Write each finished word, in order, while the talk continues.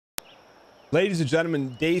Ladies and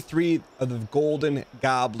gentlemen, day 3 of the Golden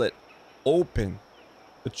Goblet Open,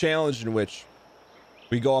 the challenge in which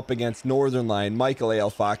we go up against Northern Line, Michael A.L.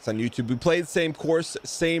 Fox on YouTube. We played the same course,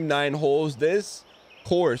 same 9 holes. This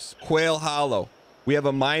course, Quail Hollow, we have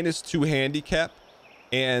a -2 handicap,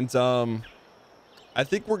 and I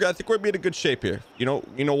think we're gonna be in a good shape here. You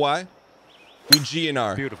know why? We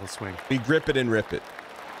GNR. Beautiful swing. We grip it and rip it.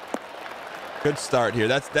 Good start here.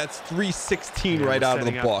 That's 316 right out of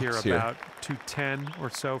the box here. About 210 or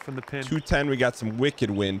so from the pin. 210. We got some wicked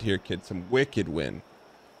wind here, kid. Some wicked wind.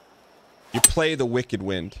 You play the wicked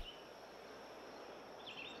wind.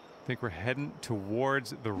 I think we're heading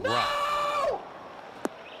towards the rough.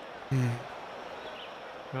 A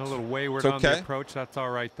little wayward on the approach. That's all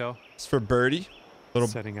right, though. It's for birdie.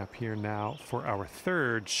 Setting up here now for our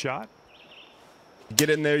 3rd shot. Get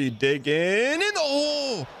in there. You dig in. And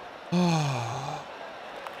oh!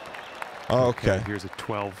 Okay. Here's a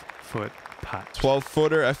 12-foot putt.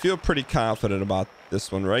 12-footer. I feel pretty confident about this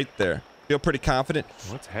one right there. Feel pretty confident.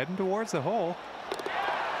 Well, it's heading towards the hole.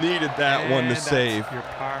 Needed that one to save.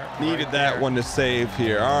 Needed that one to save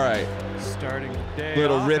here. All right. Starting the day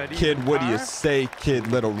little rip kid. What do you say, kid?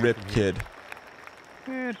 Little rip kid.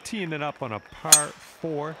 And teeing it up on a par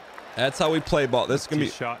 4. That's how we play ball. This is gonna be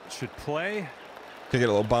shot should play. Can get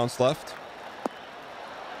a little bounce left.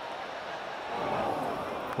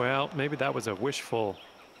 Well, maybe that was a wishful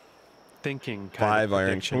thinking kind 5 of iron.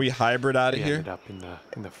 prediction. Can we hybrid out of here? Ended up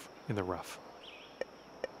in the rough.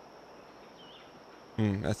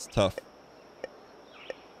 That's tough.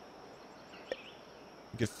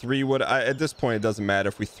 Get 3-wood. At this point, it doesn't matter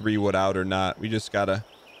if we 3-wood out or not. We just gotta.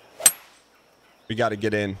 We gotta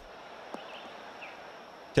get in.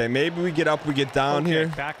 Okay, maybe we get up, we get down here.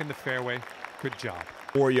 Back in the fairway. Good job.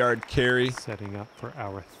 4-yard carry. Setting up for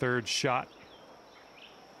our 3rd shot.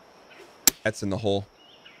 That's in the hole.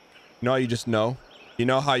 You know how you just know? You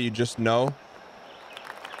know how you just know?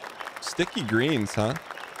 Sticky greens, huh?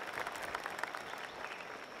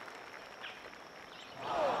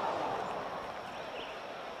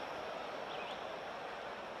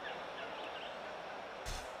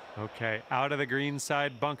 Okay, out of the green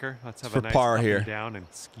side bunker. Let's have a nice par here. Down and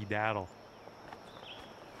skedaddle.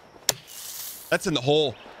 That's in the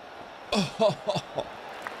hole.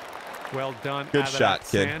 Well done. Good shot,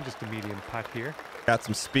 kid. Sand, just a medium putt here. Got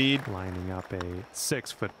some speed. Lining up a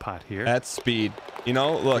 6-foot putt here. That's speed. You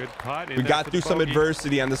know, look, we got through some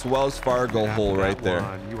adversity on this Wells Fargo hole right there.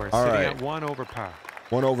 You are sitting at 1 over par.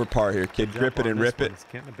 1 over par here, kid. Grip it and rip it. It's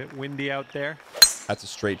getting a bit windy out there. That's a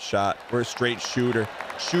straight shot. We're a straight shooter.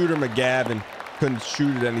 Shooter McGavin couldn't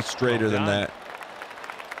shoot it any straighter than that.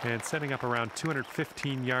 And setting up around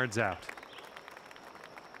 215 yards out.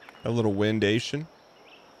 A little windation.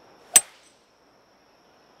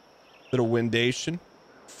 Little windation.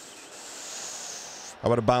 How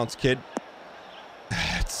about a bounce, kid?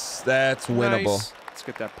 That's winnable. Nice. Let's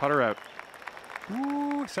get that putter out.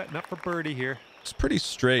 Ooh, setting up for birdie here. It's pretty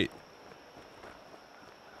straight.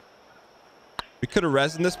 We could have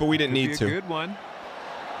resin this, but we didn't need to. Good one.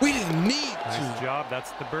 We didn't need to. Nice job.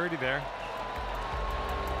 That's the birdie there.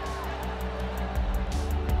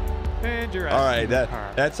 And you're all right.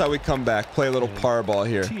 That's how we come back. Play a little par ball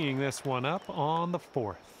here. Teeing this one up on the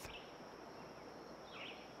 4th.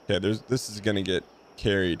 Okay, this is gonna get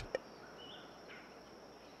carried.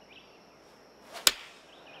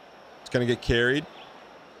 It's gonna get carried.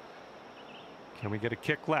 Can we get a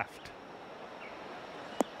kick left?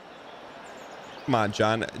 Come on,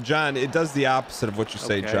 John. John, it does the opposite of what you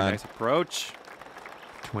say, John. Nice approach.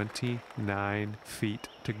 29 feet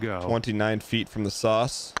to go. 29 feet from the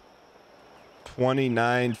sauce.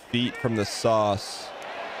 29 feet from the sauce.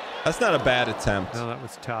 That's not a bad attempt. No, that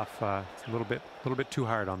was tough. It's a little bit too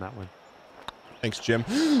hard on that one. Thanks, Jim.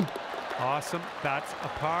 Awesome. That's a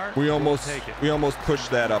par. We almost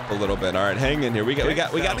pushed that up a little bit. All right, hang in here. We got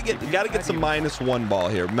to get some -1 ball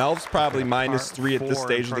here. Melv's probably -3 at this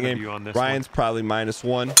stage of the game. Ryan's probably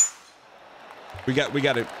 -1. We got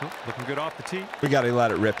to looking good off the tee. We got to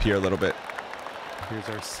let it rip here a little bit. Here's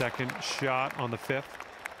our 2nd shot on the 5th.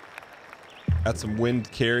 Got some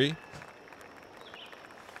wind carry.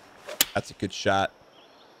 That's a good shot.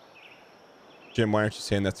 Jim, why aren't you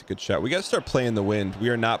saying that's a good shot? We got to start playing the wind. We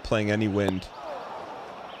are not playing any wind.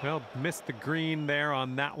 Well, missed the green there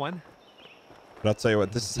on that one. But I'll tell you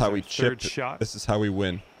what, this is how we chip. This is how we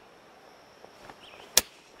win.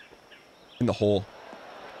 In the hole.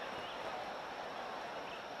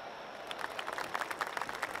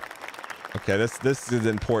 Okay, this is an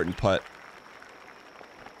important putt.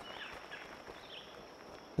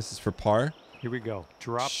 This is for par. Here we go.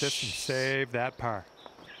 Drop this and save that par.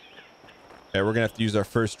 Okay, we're gonna have to use our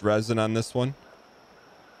first resin on this one.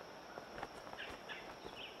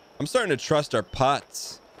 I'm starting to trust our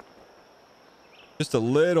putts. Just a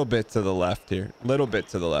little bit to the left here. A little bit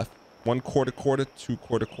to the left. 1/4 quarter,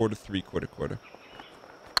 2/4 quarter, 3/4 quarter.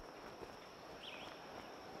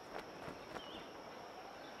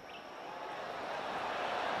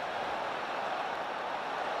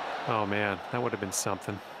 Oh man, that would have been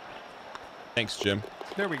something. Thanks, Jim.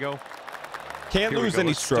 There we go. Can't lose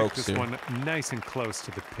any strokes this here. one nice and close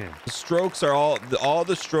to the pin. The strokes are all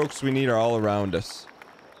the strokes we need are all around us.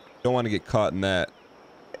 Don't want to get caught in that.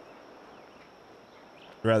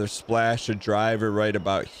 I'd rather splash a driver right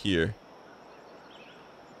about here.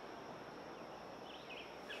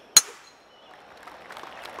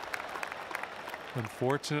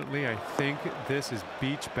 Unfortunately, I think this is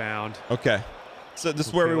beach bound. Okay. So this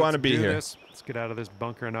is where we want to be here. Let's get out of this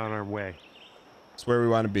bunker and on our way. That's where we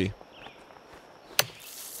want to be.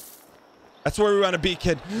 That's where we want to be,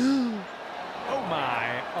 kid. Oh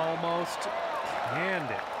my, almost canned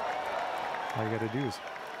it. All you got to do is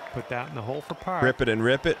put that in the hole for par. Rip it and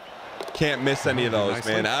rip it. Can't miss any of those,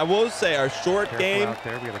 man. I will say our short Careful game, out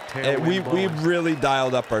there. We have a tailwind we've blowing. really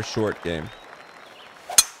dialed up our short game.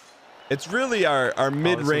 It's really our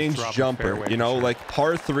mid-range jumper, you know, like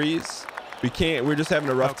par threes. We're just having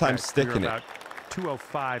a rough time sticking we're it. about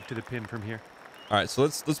 205 to the pin from here. All right, so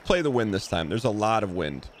let's play the wind this time. There's a lot of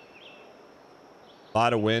wind. A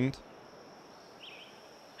lot of wind.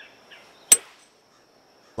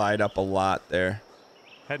 Slide up a lot there.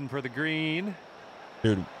 Heading for the green.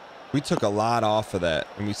 Dude, we took a lot off of that,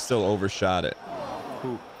 and we still overshot it.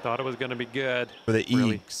 Ooh, thought it was going to be good. For the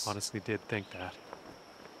Really, eags. honestly did think that.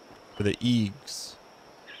 For the eags.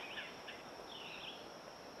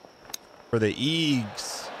 For the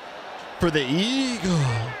eags. For the eagle.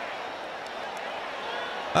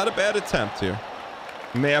 Not a bad attempt here.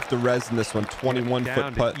 We may have to resin this one.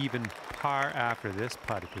 21-foot putt. Even par after this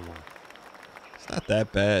putt if you want. It's not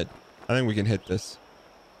that bad. I think we can hit this.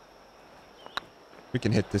 We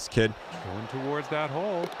can hit this, kid. Going towards that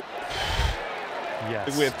hole.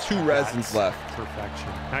 Yes. We have 2 resins left. Perfection.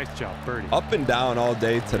 Nice job, birdie. Up and down all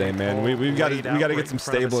day today, man. We've got to get some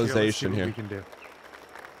stabilization here. We can do.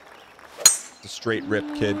 It's a straight rip,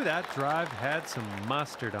 kid. Ooh, that drive had some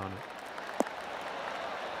mustard on it.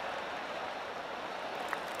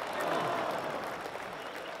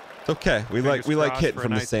 It's okay. We like hitting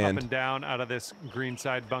from the sand. Up and down out of this green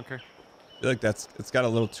side bunker. I feel like it's got a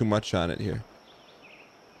little too much on it here.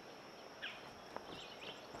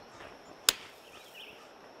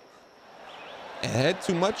 It had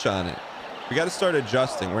too much on it. We got to start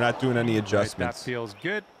adjusting. We're not doing any adjustments. Right, that feels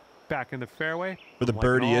good. Back in the fairway. For the I'm liking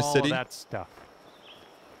birdie-icity. all that stuff.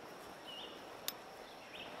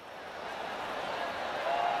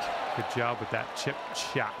 Good job with that chip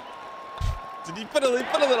shot. Did he put a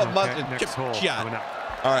little mustard next chip hole shot? coming up.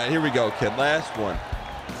 All right, here we go, kid. Last one.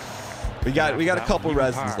 We got a couple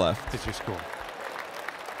resins par left. is your score.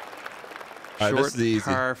 All right, Short this is easy.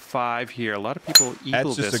 par 5 here. A lot of people eagle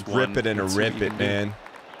That's just this a grip one. it and a Let's see what rip you it, can do. man.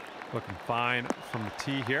 Looking fine from the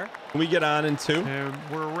tee here. Can we get on in 2? And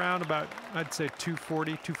we're around about, I'd say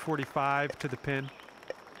 240, 245 to the pin.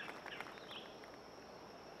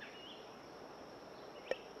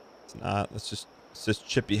 It's not. It's just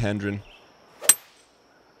Chippy Hendren.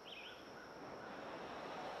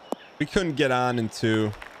 We couldn't get on in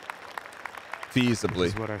 2 feasibly.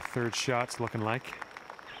 This is what our third shot's looking like.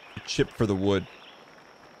 Chip for the wood.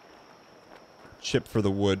 Chip for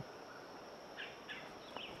the wood.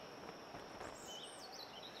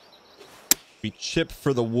 We chip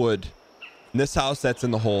for the wood. In this house, that's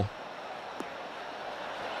in the hole.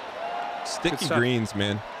 Sticky stuff. greens,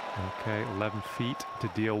 man. Okay, 11 feet to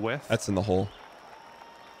deal with. That's in the hole.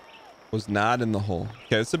 Was not in the hole.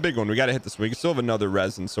 Okay, it's a big one. We got to hit this one. We can still have another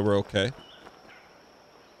resin, so we're okay.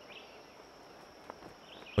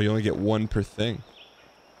 Oh, you only get 1 per thing.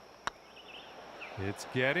 It's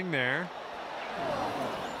getting there.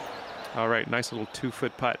 All right, nice little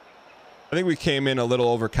 2-foot putt. I think we came in a little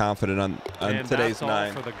overconfident on And today's that's all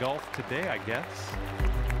 9. for the golf today, I guess.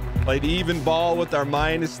 Played even ball with our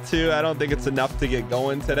 -2. I don't think it's enough to get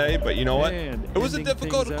going today, but you know what? And It was a ending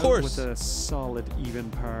difficult things out course. with a solid even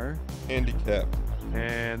par. Handicap.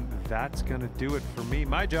 And that's gonna do it for me.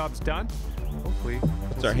 My job's done. Hopefully, we'll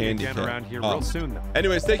our see you handicap. again around here Oh. real soon, though.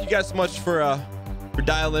 Anyways, thank you guys so much for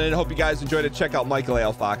dialing in. Hope you guys enjoyed it. Check out Michael A.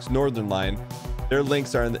 L. Fox, Northern Line. Their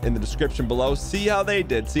links are in the description below. See how they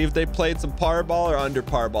did. See if they played some par ball or under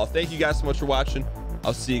par ball. Thank you guys so much for watching.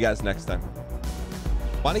 I'll see you guys next time.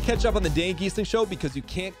 Want to catch up on the Dan Giesling Show because you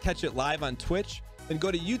can't catch it live on Twitch? Then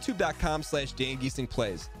go to youtube.com/Dan Giesling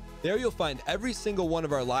Plays. There you'll find every single one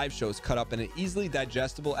of our live shows cut up in an easily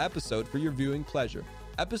digestible episode for your viewing pleasure.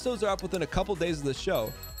 Episodes are up within a couple days of the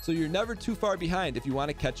show, so you're never too far behind if you want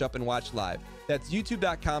to catch up and watch live. That's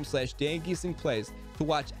youtube.com/DanGiesingPlays to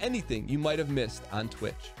watch anything you might have missed on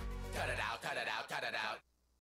Twitch. Cut it out, cut it out, cut it out.